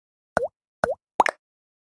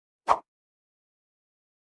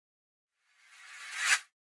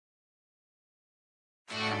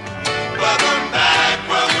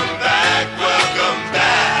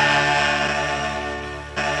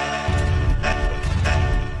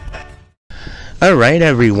Alright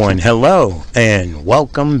everyone, hello and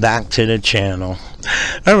welcome back to the channel.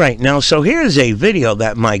 Alright, now so here's a video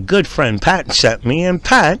that my good friend Pat sent me, and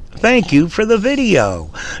Pat, thank you for the video.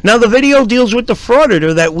 Now the video deals with the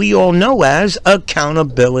frauditor that we all know as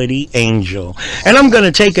Accountability Angel. And I'm going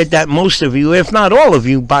to take it that most of you, if not all of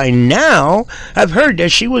you, by now have heard that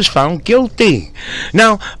she was found guilty.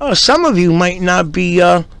 Now, some of you might not be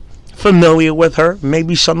familiar with her.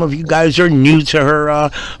 Maybe some of you guys are new to her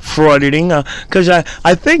frauditing, because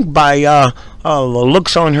I think by the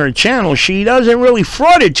looks on her channel, she doesn't really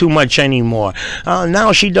fraud it too much anymore.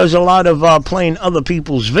 Now she does a lot of playing other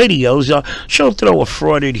people's videos. She'll throw a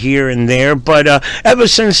frauded here and there, but ever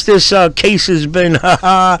since this case has been,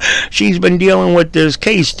 she's been dealing with this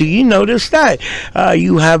case. Do you notice that?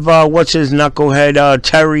 You have, what's his knucklehead,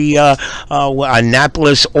 Terry,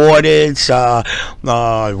 Annapolis Audits,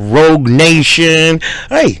 Rogue Nation.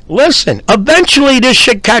 Hey, listen, eventually this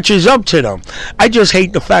shit catches up to them. I just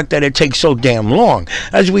hate the fact that it takes so damn long.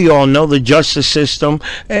 As we all know, the justice system,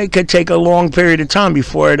 it could take a long period of time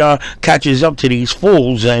before it catches up to these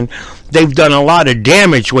fools, and they've done a lot of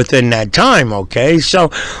damage within that time, okay?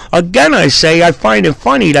 So, again, I say, I find it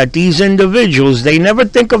funny that these individuals, they never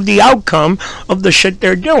think of the outcome of the shit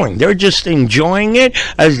they're doing. They're just enjoying it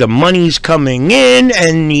as the money's coming in,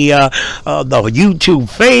 and the YouTube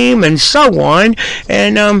fame, and so on.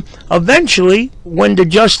 And eventually, when the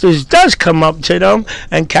justice does come up to them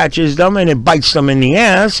and catches them and it bites them in the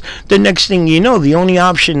ass, the next thing you know, the only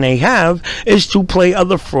option they have is to play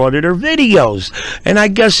other frauditor videos. And I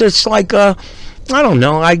guess it's like, I don't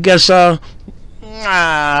know, I guess,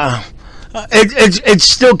 it's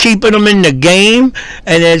still keeping them in the game,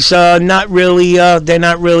 and it's not really, they're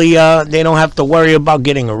not really, they don't have to worry about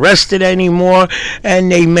getting arrested anymore,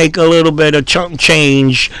 and they make a little bit of chunk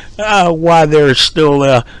change while they're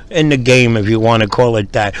still in the game, if you want to call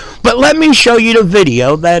it that. But let me show you the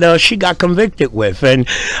video that she got convicted with, and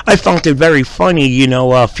I found it very funny. You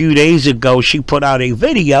know, a few days ago she put out a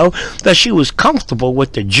video that she was comfortable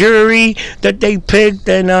with the jury that they picked,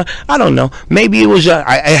 and I don't know, maybe it was it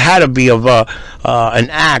had to be of an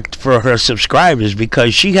act for her subscribers,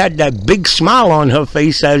 because she had that big smile on her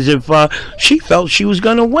face as if she felt she was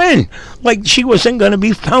going to win, like she wasn't going to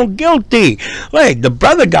be found guilty. Like, the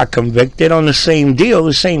brother got convicted on the same deal,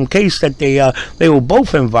 the same case that they were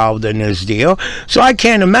both involved in this deal. So I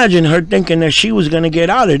can't imagine her thinking that she was going to get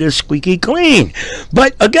out of this squeaky clean.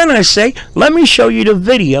 But again, I say, let me show you the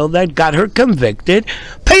video that got her convicted.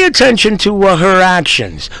 Pay attention to her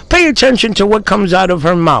actions. Pay attention to what comes out of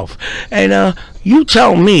her mouth. And you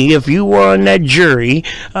tell me, if you were on that jury,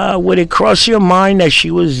 would it cross your mind that she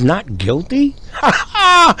was not guilty?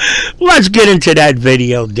 Let's get into that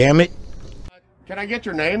video, damn it. Can I get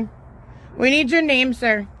your name? We need your name,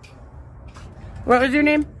 sir. What was your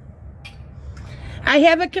name? I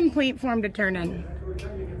have a complaint form to turn in.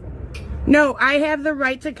 No, I have the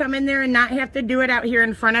right to come in there and not have to do it out here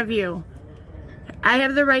in front of you. I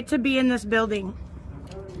have the right to be in this building.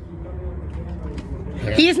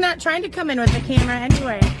 He's not trying to come in with the camera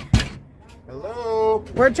anyway. Hello?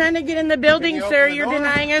 We're trying to get in the building, sir. You're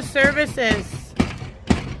denying us services.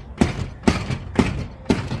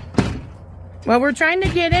 Well, we're trying to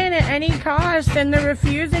get in at any cost, and they're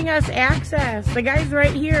refusing us access. The guy's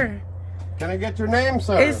right here. Can I get your name,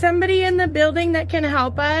 sir? Is somebody in the building that can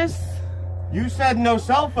help us? You said no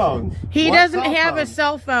cell phones. He doesn't have a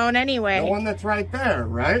cell phone anyway. The one that's right there,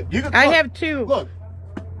 right? You can, I look, have two. Look,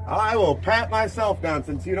 I will pat myself down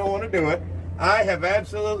since you don't want to do it. I have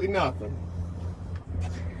absolutely nothing.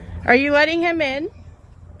 Are you letting him in?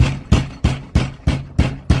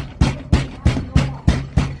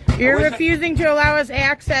 You're refusing to allow us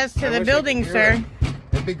access to the building, sir.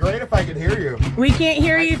 It'd be great if I could hear you. We can't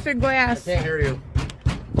hear you through glass. I can't hear you.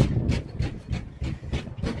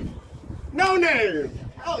 No name!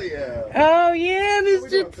 Hell yeah! Oh yeah,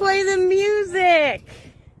 Mr. Play the music!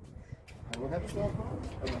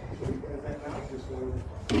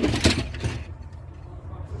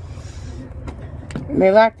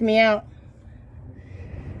 They locked me out.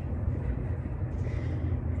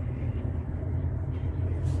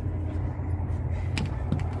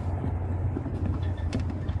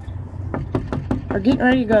 We're getting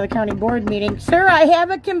ready to go to the county board meeting. Sir, I have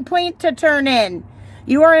a complaint to turn in.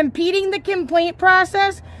 You are impeding the complaint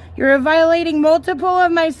process. You're violating multiple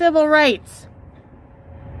of my civil rights.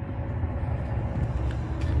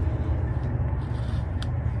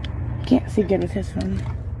 Can't see good with his phone.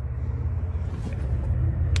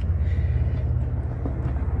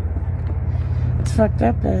 What's fucked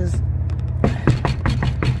up is...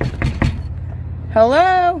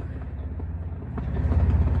 Hello?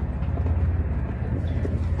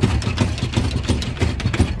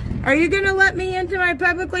 Are you going to let me into my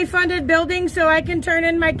publicly funded building so I can turn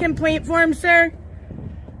in my complaint form, sir?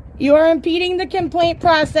 You are impeding the complaint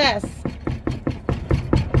process.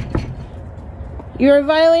 You are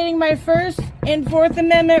violating my First and Fourth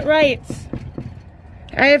Amendment rights.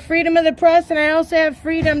 I have freedom of the press, and I also have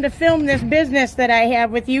freedom to film this business that I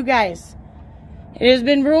have with you guys. It has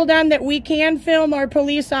been ruled on that we can film our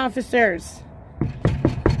police officers.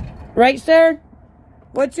 Right, sir?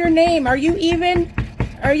 What's your name? Are you even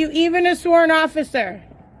a sworn officer?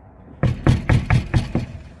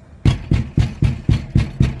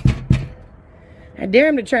 I dare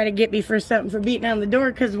him to try to get me for something for beating on the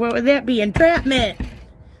door, because what would that be? Entrapment.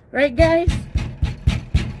 Right, guys?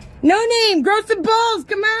 No name! Grow some balls!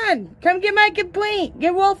 Come on! Come get my complaint!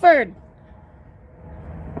 Get Wolford!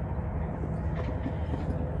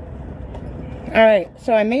 Alright,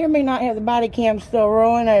 so I may or may not have the body cam still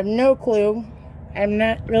rolling. I have no clue. I'm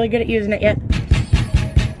not really good at using it yet.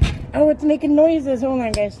 Oh, it's making noises. Hold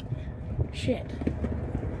on, guys. Shit.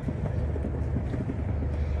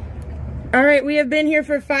 Alright, we have been here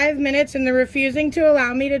for 5 minutes and they're refusing to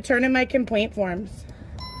allow me to turn in my complaint forms.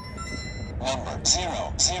 Number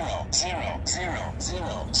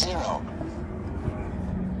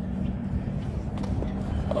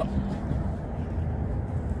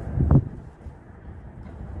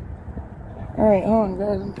Alright, hold on,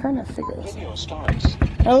 guys. I'm trying to figure this out. Video starts.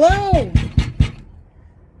 Hello?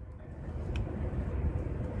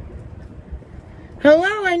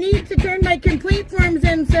 Hello, I need to turn my complaint forms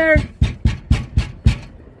in, sir.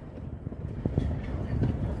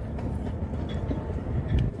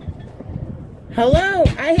 Hello,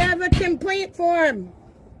 I have a complaint form.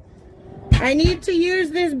 I need to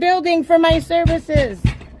use this building for my services.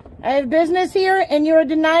 I have business here and you are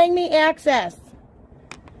denying me access.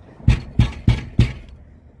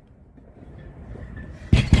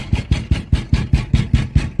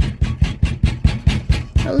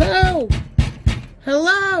 Hello?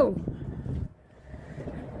 Hello?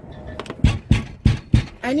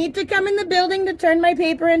 I need to come in the building to turn my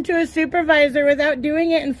paper into a supervisor without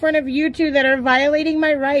doing it in front of you two that are violating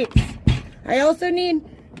my rights. I also need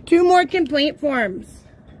 2 more complaint forms.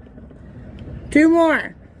 2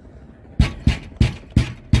 more.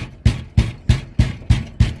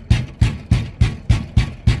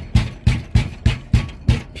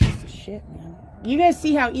 Piece of shit, man. You guys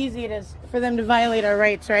see how easy it is for them to violate our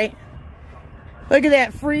rights, right? Look at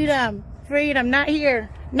that. Freedom. Freedom. Not here.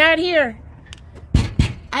 Not here.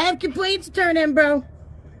 I have complaints to turn in, bro.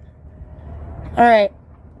 Alright.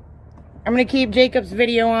 I'm going to keep Jacob's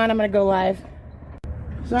video on. I'm going to go live.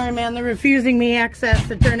 Sorry, man. They're refusing me access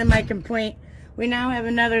to turn in my complaint. We now have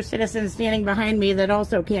another citizen standing behind me that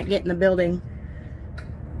also can't get in the building.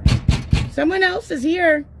 Someone else is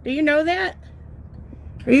here. Do you know that?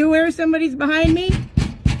 Are you aware somebody's behind me?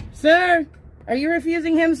 Sir, are you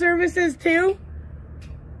refusing him services too?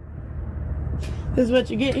 This is what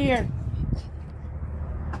you get here.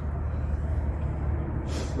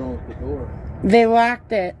 What's wrong with the door? They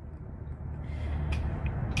locked it.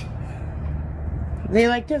 They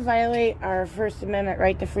like to violate our First Amendment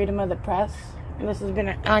right to freedom of the press. And this has been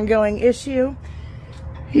an ongoing issue.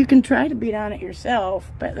 You can try to beat on it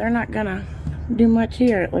yourself, but they're not gonna do much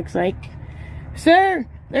here, it looks like. Sir,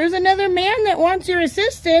 there's another man that wants your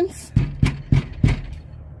assistance.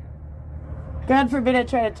 God forbid I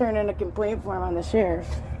try to turn in a complaint form on the sheriff.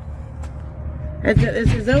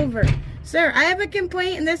 This is over. Sir, I have a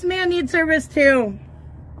complaint and this man needs service too.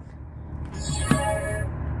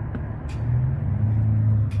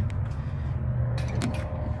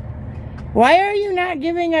 Why are you not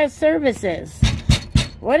giving us services?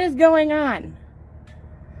 What is going on?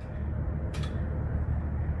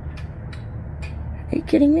 Are you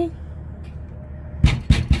kidding me?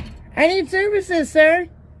 I need services, sir.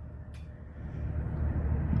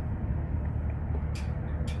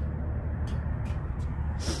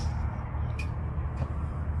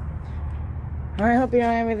 I hope you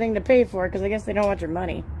don't have anything to pay for, because I guess they don't want your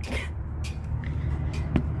money.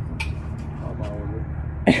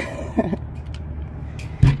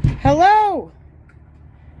 Hello?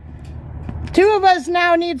 2 of us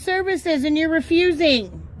now need services and you're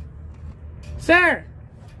refusing. Sir.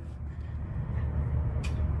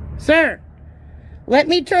 Sir. Let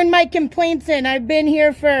me turn my complaints in. I've been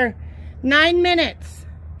here for 9 minutes.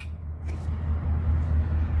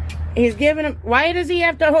 He's giving him... Why does he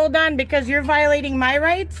have to hold on? Because you're violating my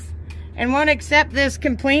rights and won't accept this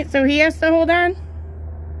complaint, so he has to hold on?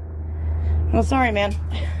 Well, sorry, man.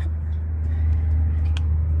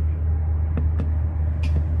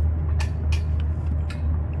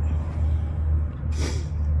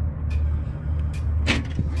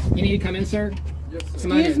 You need to come in, sir?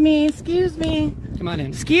 Excuse me, excuse me. Come on in.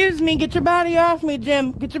 Excuse me, get your body off me,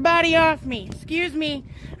 Jim. Get your body off me. Excuse me.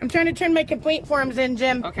 I'm trying to turn my complaint forms in,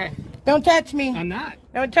 Jim. Okay. Don't touch me. I'm not.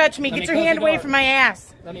 Don't touch me. Get your hand away from my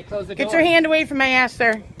ass. Let me close the door. Get your hand away from my ass,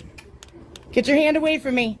 sir. Get your hand away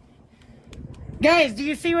from me. Guys, do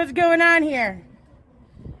you see what's going on here?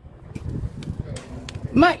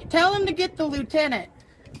 Mike, tell him to get the lieutenant.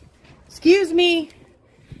 Excuse me.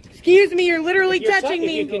 Excuse me, you're literally touching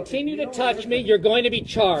me. If you continue to touch me, you're going to be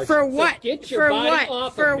charged. For what? So get your body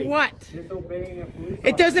off For of me. what?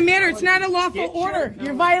 It doesn't matter. It's not a lawful order.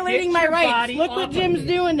 You're violating my rights. Look what Jim's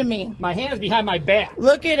doing to me. My hand's behind my back.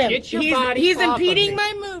 Look at him. Get your body He's off of impeding me.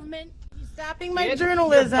 my movement. He's stopping my Get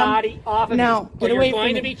journalism. your body off of No, me. get away You're from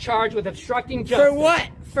going me. to be charged with obstructing justice. For what?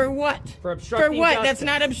 For what? For obstructing For what? justice. That's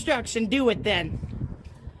not obstruction. Do it then.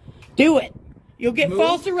 Do it. You'll get Move.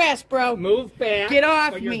 false arrest, bro. Move back. Get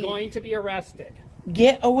off or you're me. going to be arrested.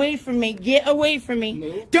 Get away from me. Get away from me.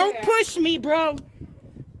 Move Don't back. push me, bro.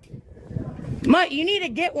 Mutt, you need to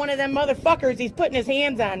get one of them motherfuckers. He's putting his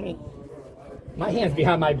hands on me. My hand's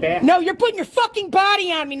behind my back. No, you're putting your fucking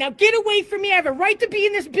body on me. Now get away from me. I have a right to be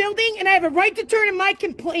in this building, and I have a right to turn in my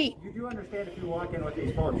complaint. You do understand if you walk in with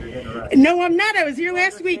these forms, you're getting arrested. No, I'm not. I was here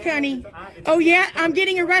last week, honey. Oh, yeah? I'm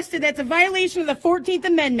getting arrested. That's a violation of the 14th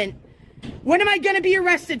Amendment. What am I going to be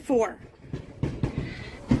arrested for?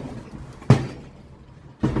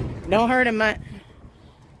 Don't hurt him, Mutt.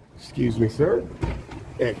 Excuse me, sir.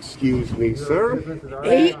 Excuse me, sir.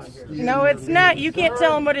 No, it's not. You can't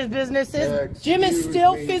tell him what his business is. Jim is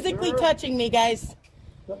still physically touching me, guys.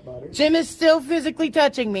 Jim is still physically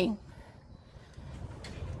touching me.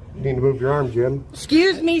 You need to move your arm, Jim.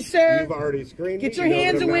 Excuse me, sir. You've already screened me. Get your You know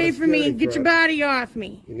hands that I'm away not a from me. security Get your threat. body off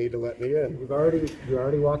me. You need to let me in. You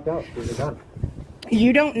already walked out. You're done.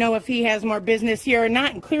 You don't know if he has more business here or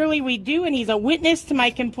not, and clearly we do, and he's a witness to my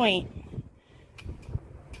complaint.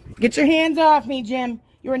 Get your hands off me, Jim.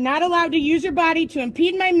 You are not allowed to use your body to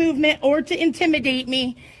impede my movement or to intimidate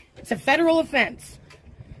me. It's a federal offense.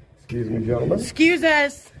 Excuse me, gentlemen. Excuse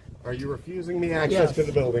us. Are you refusing me access to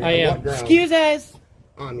the building? I On am. what grounds? Excuse us.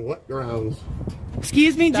 On what grounds?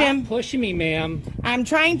 Excuse me, Stop Jim. pushing me, ma'am. I'm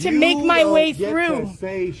trying to You make my don't way get through. to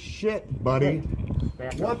say shit, buddy.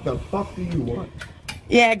 What the fuck do you want?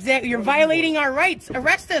 Yeah, exactly. You're violating our rights.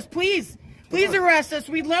 Arrest us, please. Please arrest us.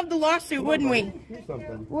 We'd love the lawsuit, wouldn't we? Do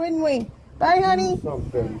something. Wouldn't we? Bye, honey. Do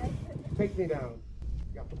something. Take me down.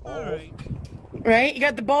 You got the balls. Right? You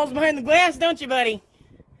got the balls behind the glass, don't you, buddy?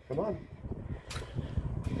 Come on.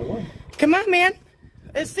 Come on. Come on, man.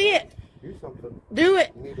 Let's see it. Do something. Do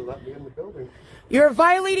it. You need to let me in the building. You're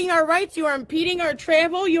violating our rights. You are impeding our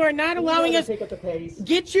travel. You are not allowing us. Pick up the pace.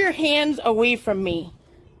 Get your hands away from me.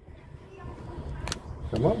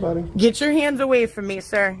 Come on, buddy. Get your hands away from me,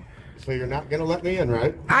 sir. So you're not gonna let me in,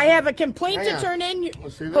 right? I have a complaint Hang to on. turn in.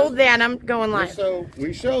 Let's see this. Hold that. I'm going live. So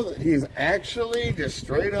we show that he's actually just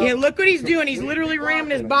straight up. Yeah, look what he's doing. He's literally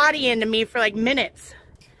ramming his body into me for like minutes.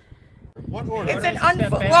 What order? It's an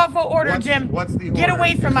unlawful order, Jim. What's the Get order?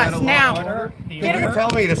 away from Is that us a now. order? Get Can you away. tell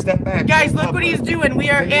me to step back? Guys, look what he's doing. We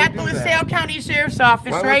are Can you at do the that? LaSalle County Sheriff's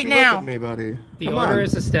Office Why right won't you look now. at me, buddy? The Come order on.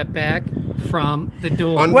 is to step back from the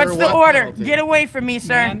door. Under What's the what order? penalty? Get away from me,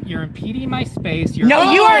 sir. Ma'am, you're impeding my space. You're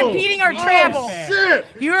No, you are Oh! impeding our travel. Shit!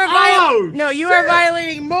 You are Oh, no, you are shit!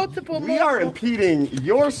 violating multiple. We are impeding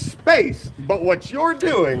your space, but what you're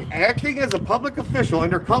doing, acting as a public official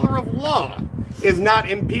under color of law, is not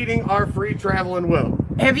impeding our free travel and will.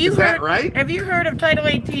 Have you Is heard? that right? Have you heard of Title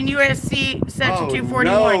 18 USC Section Oh,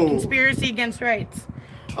 241, no. conspiracy against rights,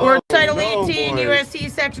 or Oh, Title no, 18 boy. USC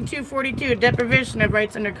Section 242, deprivation of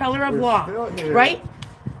rights under color of law? still here. Right?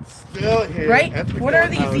 Still here. Right? at the What are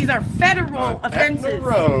these? courthouse These are federal on offenses. Etna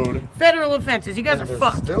Road. Federal offenses. You guys are They're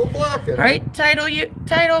fucked. Still blocking. Right? Title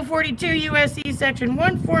 42 USC Section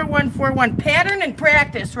 14141. Pattern and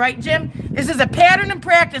practice, right, Jim? This is a pattern and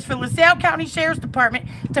practice for LaSalle County Sheriff's Department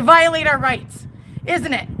to violate our rights,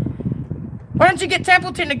 isn't it? Why don't you get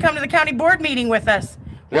Templeton to come to the county board meeting with us?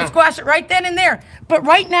 We'll Yeah. squash it right then and there. But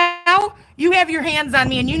right now, you have your hands on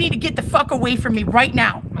me, and you need to get the fuck away from me right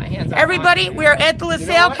now. My hands are Everybody, on you. we are at the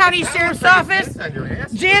LaSalle what? County It sounds Sheriff's like it's Office. pissed on your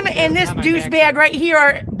ass. Jim and this Have my douchebag back. right here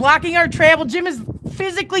are blocking our travel. Jim is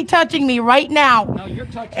physically touching me right now. No, you're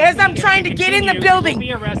touching As me. I'm If trying you to get in the continue, you'll be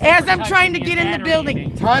building. arrested As for I'm trying to touching get me in the and building.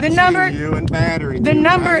 battering me. The Touching number, you and battering the you,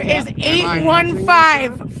 number right? is Am I touching you, sir?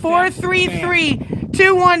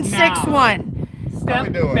 815-433-2161. How we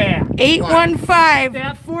Step doing? back.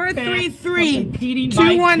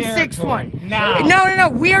 815-433-2161. Now. No.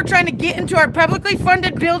 We are trying to get into our publicly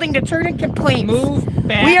funded building to turn in complaints. Move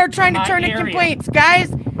back We are trying to my turn in area. complaints.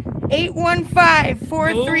 Guys,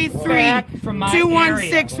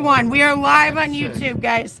 815-433-2161. We are live on YouTube,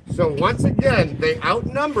 guys. So once again, they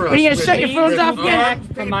outnumber us. Are you gonna shut your phones off back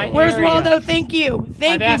yet? from my Where's area. Waldo? Thank you.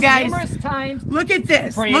 Thank I've you, asked guys. numerous times Look at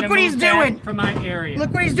this. for you Look to what he's move back doing. from my area.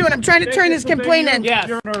 Look what he's doing. I'm trying to turn this complaint in. Yes.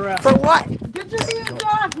 For what? Get your hands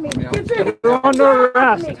off me. Get your hands You're under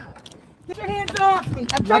off me. arrest. Get your hands off me.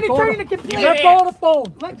 I'm trying to turn in a complaint. Let go of the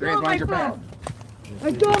phone. Let go of my phone.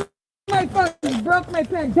 Let go of my phone. You broke my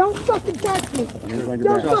pen. Don't fucking touch me.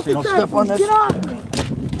 Don't fucking touch me. Get off me.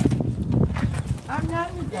 I'm not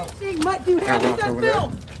resisting. What? Do you have this on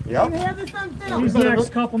film? Yep. Do you have this on film? These next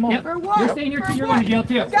couple more. For what? You're staying here For till you're what? going to jail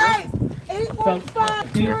too. Guys,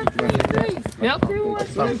 815-433. Yep.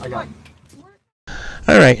 2161.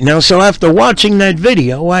 All right, now, so after watching that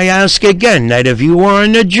video, I ask again that if you were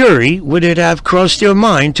in the jury, would it have crossed your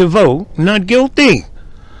mind to vote not guilty?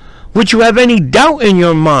 Would you have any doubt in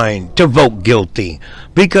your mind to vote guilty?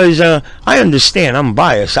 Because I understand I'm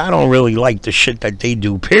biased. I don't really like the shit that they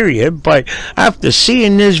do, period. But after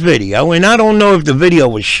seeing this video, and I don't know if the video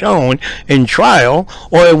was shown in trial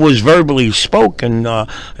or it was verbally spoken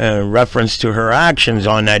in reference to her actions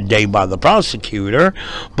on that day by the prosecutor,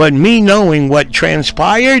 but me knowing what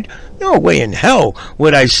transpired, no way in hell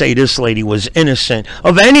would I say this lady was innocent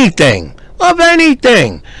of anything. Of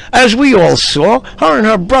anything. As we all saw, her and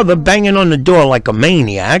her brother banging on the door like a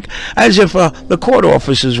maniac, as if the court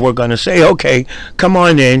officers were going to say, okay, come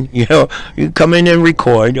on in, you come in and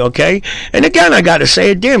record, okay? And again, I got to say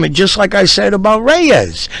it, damn it, just like I said about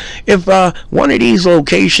Reyes. If one of these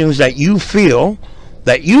locations that you feel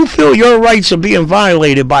your rights are being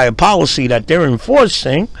violated by a policy that they're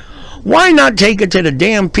enforcing, why not take it to the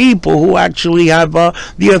damn people who actually have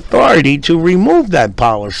the authority to remove that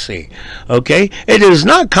policy? Okay? It is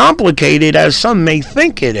not complicated as some may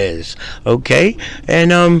think it is. Okay?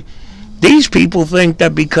 And these people think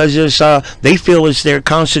that because it's, they feel it's their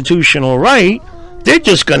constitutional right, they're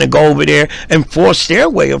just going to go over there and force their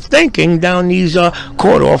way of thinking down these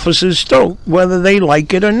court officers' throat, whether they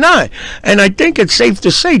like it or not. And I think it's safe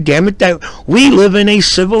to say, damn it, that we live in a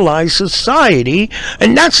civilized society,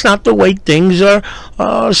 and that's not the way things are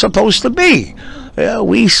supposed to be.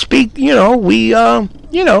 We speak, we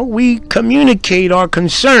communicate our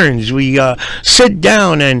concerns. We sit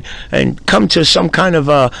down and come to some kind of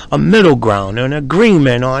a middle ground, an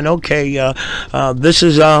agreement on, okay, this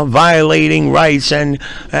is violating rights and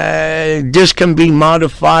this can be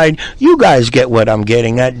modified. You guys get what I'm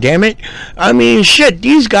getting at, damn it. I mean, shit,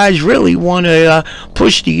 these guys really want to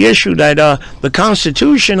push the issue that the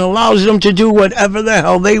Constitution allows them to do whatever the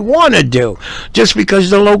hell they want to do, just because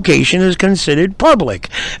the location is considered public.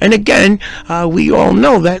 And again, we all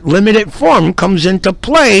know that limited form comes into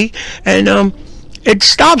play, and it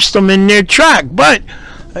stops them in their track. But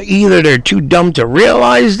either they're too dumb to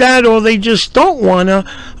realize that, or they just don't want to.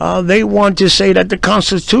 They want to say that the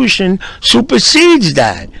Constitution supersedes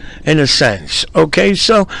that, in a sense. Okay,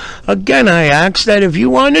 so again, I ask that if you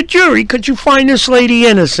were on a jury, could you find this lady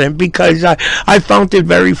innocent? Because I found it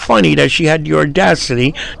very funny that she had the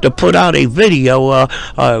audacity to put out a video.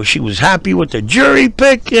 She was happy with the jury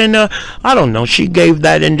pick, and I don't know, she gave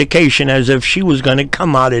that indication as if she was going to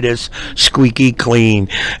come out of this squeaky clean.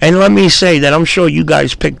 And let me say that I'm sure you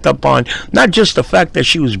guys picked up on not just the fact that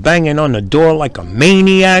she was banging on the door like a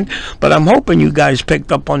maniac, but I'm hoping you guys picked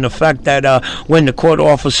up on the fact that when the court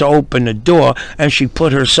officer opened the door and she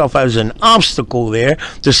put herself as an obstacle there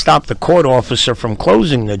to stop the court officer from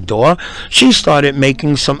closing the door, she started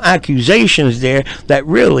making some accusations there that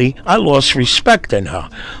really I lost respect in her.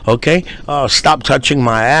 Okay, stop touching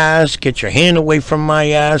my ass, get your hand away from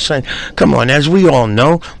my ass, and come on, as we all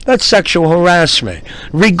know, that's sexual harassment.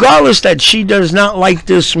 Regardless that she does not like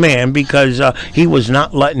this man because he was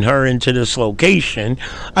not letting her into this location,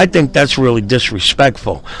 I think that's really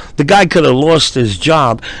disrespectful. The guy could have lost his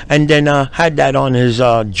job and then had that on his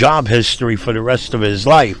job history for the rest of his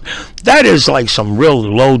life. That is like some real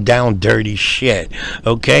low down dirty shit.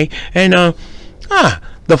 Okay? And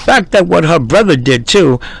the fact that what her brother did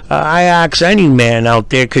too, I ask any man out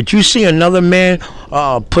there, could you see another man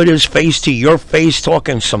put his face to your face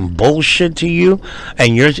talking some bullshit to you?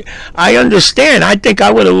 And I understand. I think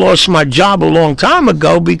I would have lost my job a long time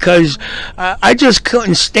ago because I just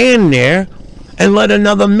couldn't stand there and let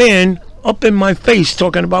another man up in my face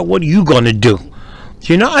talking about what are you gonna do.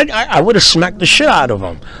 You know, I would have smacked the shit out of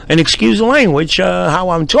him. And excuse the language, how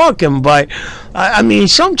I'm talking, but I mean,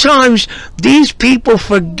 sometimes these people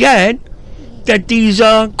forget that these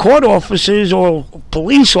court officers or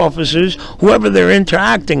police officers, whoever they're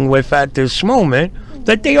interacting with at this moment,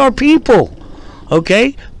 that they are people.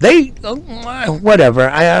 Okay? whatever.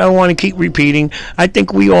 I don't want to keep repeating. I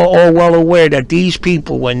think we are all well aware that these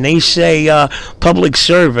people, when they say public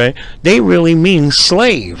servant, they really mean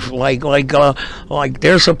slave. Like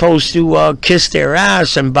they're supposed to kiss their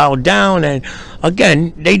ass and bow down. And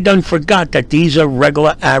again, they done forgot that these are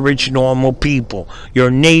regular, average, normal people. Your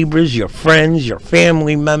neighbors, your friends, your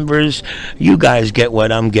family members. You guys get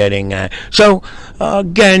what I'm getting at. So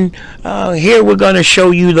again, here we're going to show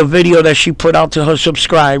you the video that she put out to her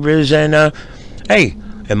subscribers. And hey,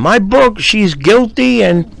 in my book, she's guilty,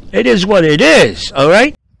 and it is what it is. All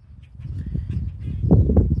right.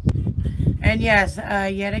 And yes,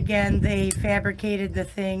 yet again, they fabricated the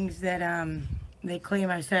things that they claim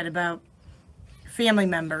I said about family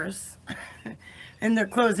members in their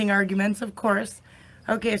closing arguments, of course.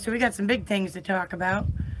 Okay, so we got some big things to talk about.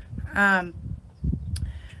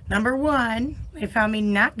 Number one, they found me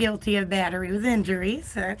not guilty of battery with injury,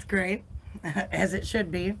 so that's great, as it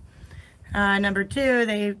should be. Number two,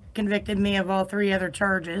 they convicted me of all 3 other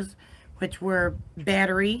charges, which were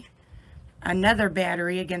battery, another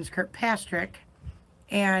battery against Kirkpatrick,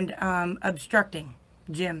 and obstructing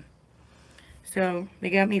Jim. So they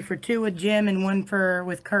got me for 2 with Jim and 1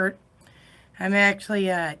 with Kurt. I'm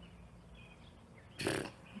actually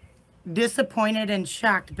disappointed and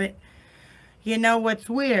shocked, but you know what's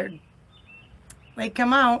weird? They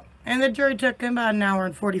come out, and the jury took about an hour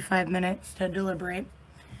and 45 minutes to deliberate.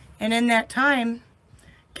 And in that time,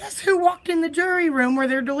 guess who walked in the jury room where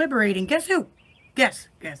they're deliberating? Guess who? Guess.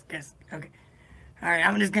 Okay. All right,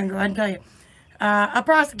 I'm just going to go ahead and tell you. A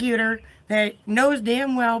prosecutor that knows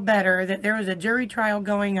damn well better that there was a jury trial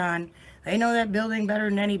going on. They know that building better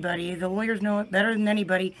than anybody. The lawyers know it better than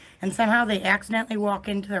anybody. And somehow they accidentally walk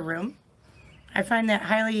into the room. I find that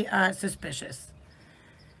highly suspicious.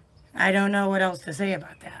 I don't know what else to say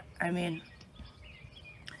about that. I mean,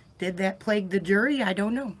 did that plague the jury? I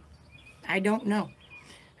don't know. I don't know.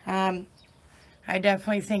 I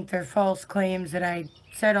definitely think they're false claims that I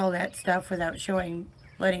said all that stuff without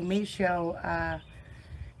letting me show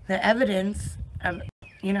the evidence of,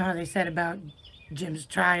 you know how they said about Jim's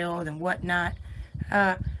child and whatnot.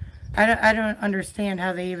 I don't understand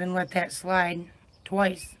how they even let that slide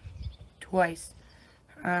twice.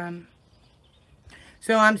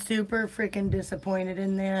 So I'm super freaking disappointed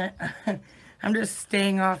in that. I'm just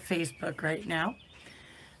staying off Facebook right now.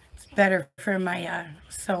 It's better for my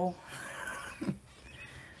soul.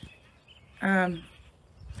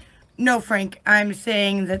 No, Frank, I'm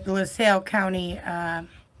saying that the LaSalle County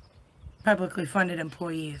publicly funded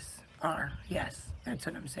employees are. Yes, that's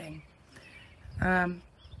what I'm saying.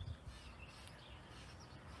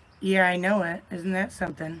 Yeah, I know it. Isn't that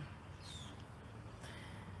something?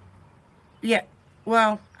 Yeah,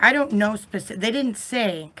 well, I don't know specific. They didn't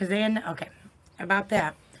say, because they didn't, okay, about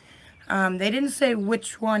that. They didn't say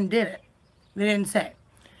which one did it. They didn't say.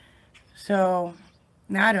 So,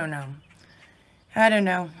 I don't know. I don't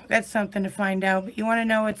know. That's something to find out. But you want to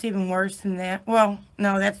know what's even worse than that? Well,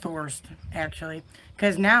 no, that's the worst, actually.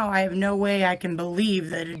 Because now I have no way I can believe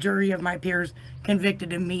that a jury of my peers convicted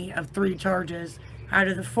me of 3 charges out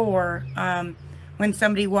of the 4 when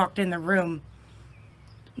somebody walked in the room.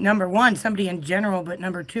 Number 1, somebody in general, but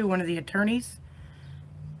number 2, one of the attorneys.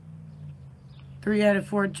 3 out of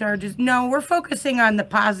 4 charges. No, we're focusing on the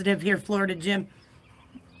positive here, Florida Jim.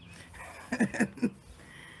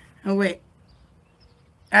 Oh, wait.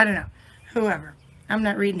 I don't know. Whoever. I'm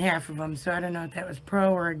not reading half of them, so I don't know if that was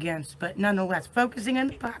pro or against. But nonetheless, focusing on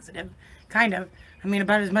the positive. Kind of. I mean,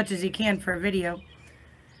 about as much as you can for a video.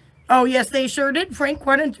 Oh, yes, they sure did, Frank.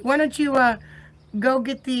 Why don't you go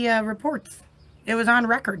get the reports? It was on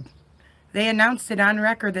record. They announced it on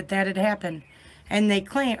record that that had happened. And they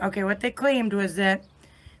claimed, okay, what they claimed was that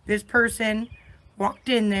this person walked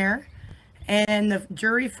in there and the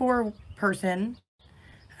jury 4 person,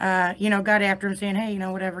 you know, got after him saying, hey, you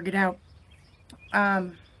know, whatever, get out.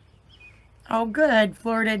 Oh, good,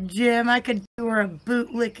 Florida Jim. I could do her a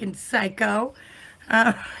bootlicking psycho.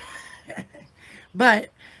 But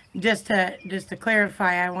just to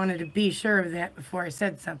clarify, I wanted to be sure of that before I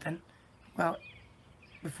said something. Well,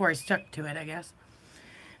 before I stuck to it, I guess.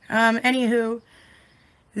 Anywho,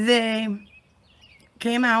 they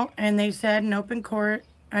came out and they said in open court,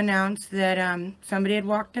 announced that somebody had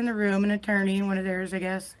walked in the room, an attorney, one of theirs, I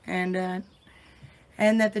guess, and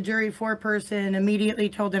that the jury 4 person immediately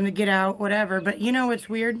told them to get out, whatever. But you know what's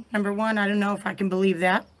weird? Number 1, I don't know if I can believe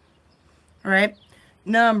that. All right.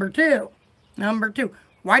 Number two,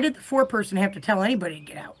 why did the 4 person have to tell anybody to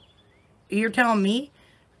get out? You're telling me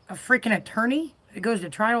a freaking attorney that goes to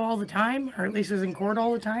trial all the time, or at least is in court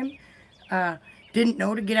all the time, didn't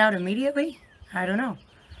know to get out immediately? I don't know.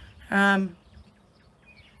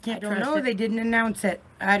 I don't know. They didn't announce it.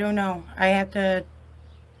 I don't know. I have to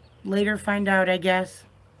later find out, I guess.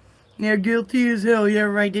 Yeah, guilty as hell. Yeah,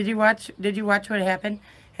 right. Did you watch what happened?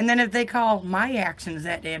 And then if they call my actions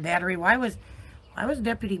that day a battery, why was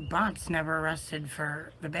Deputy Bontz never arrested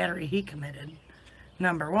for the battery he committed?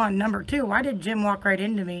 Number one. Number two, why did Jim walk right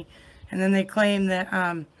into me? And then they claim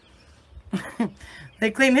that they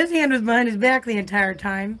claim his hand was behind his back the entire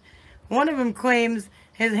time. One of them claims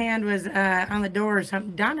his hand was on the door or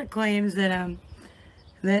something. Donna claims that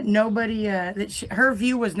that nobody her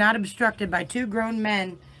view was not obstructed by two grown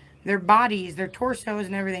men, their bodies, their torsos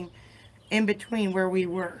and everything in between where we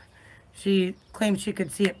were. She claims she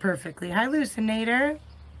could see it perfectly. Hi, Hallucinator.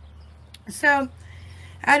 So,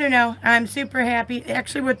 I don't know. I'm super happy.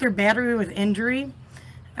 Actually, with their battery with injury.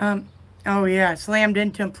 Oh, yeah. Slammed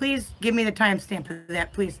into him. Please give me the timestamp of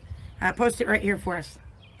that, please. Post it right here for us.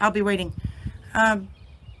 I'll be waiting.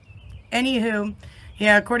 Anywho,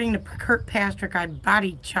 yeah, according to Kurt Pastrick, I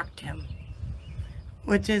body chucked him.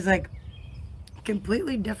 Which is, like,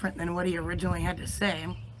 completely different than what he originally had to say.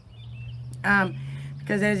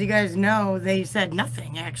 Because as you guys know, they said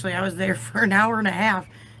nothing, actually. I was there for an hour and a half,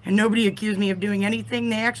 and nobody accused me of doing anything.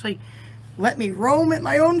 They actually let me roam at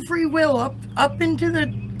my own free will up into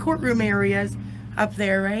the courtroom areas up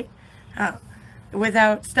there, right?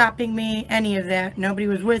 Without stopping me, any of that. Nobody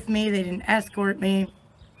was with me. They didn't escort me.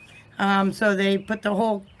 So they put the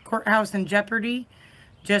whole courthouse in jeopardy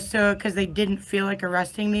just so, because they didn't feel like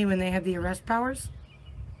arresting me when they had the arrest powers.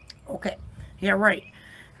 Okay. Yeah, right.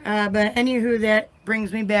 But anywho, that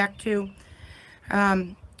brings me back to,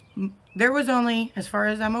 there was only, as far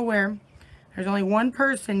as I'm aware, there's only one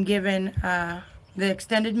person given the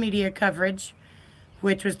extended media coverage,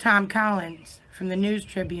 which was Tom Collins from the News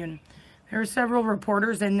Tribune. There were several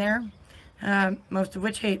reporters in there, most of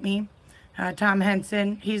which hate me. Tom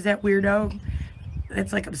Henson, he's that weirdo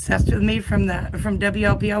that's like obsessed with me from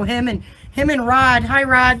WLPO. Him and Rod. Hi,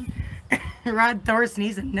 Rod. Rod Thorson,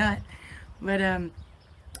 he's a nut. But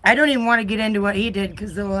I don't even want to get into what he did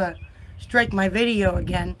because they'll strike my video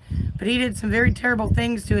again. But he did some very terrible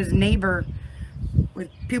things to his neighbor with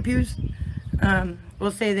pew-pews.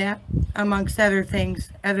 We'll say that, amongst other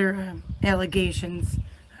things, other allegations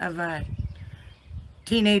of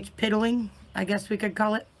teenage piddling, I guess we could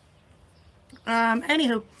call it.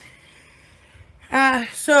 Anywho,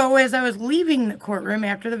 so as I was leaving the courtroom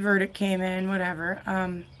after the verdict came in, whatever,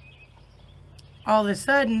 all of a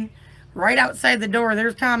sudden, right outside the door,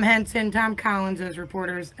 there's Tom Henson, Tom Collins as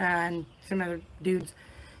reporters, and some other dudes.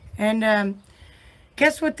 And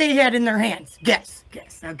guess what they had in their hands? Guess.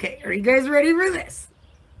 Okay, are you guys ready for this?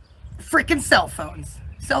 Freaking cell phones.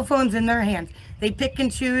 Cell phones in their hands. They pick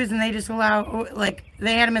and choose, and they just allow, like,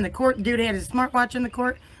 they had him in the court. Dude had his smartwatch in the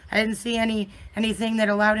court. I didn't see anything that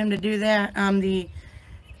allowed him to do that. The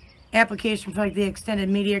application for, like, the extended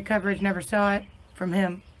media coverage, never saw it from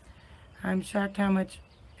him. I'm shocked how much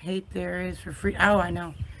hate there is for free. Oh, I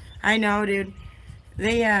know, dude.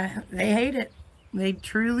 They hate it. They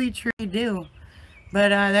truly do. But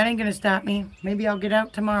that ain't gonna stop me. Maybe I'll get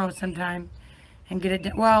out tomorrow sometime and get it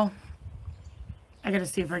done. Well, I gotta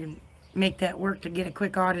see if I can make that work to get a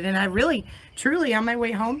quick audit. And I really, truly, on my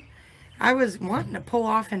way home, I was wanting to pull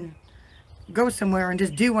off and go somewhere and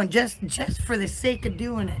just do one, just for the sake of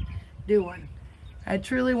doing it. Do one. I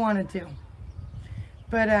truly wanted to.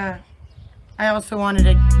 But I also wanted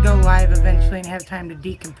to go live eventually and have time to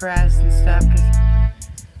decompress and stuff.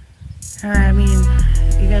 Cause, I mean,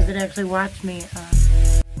 you guys that actually watch me,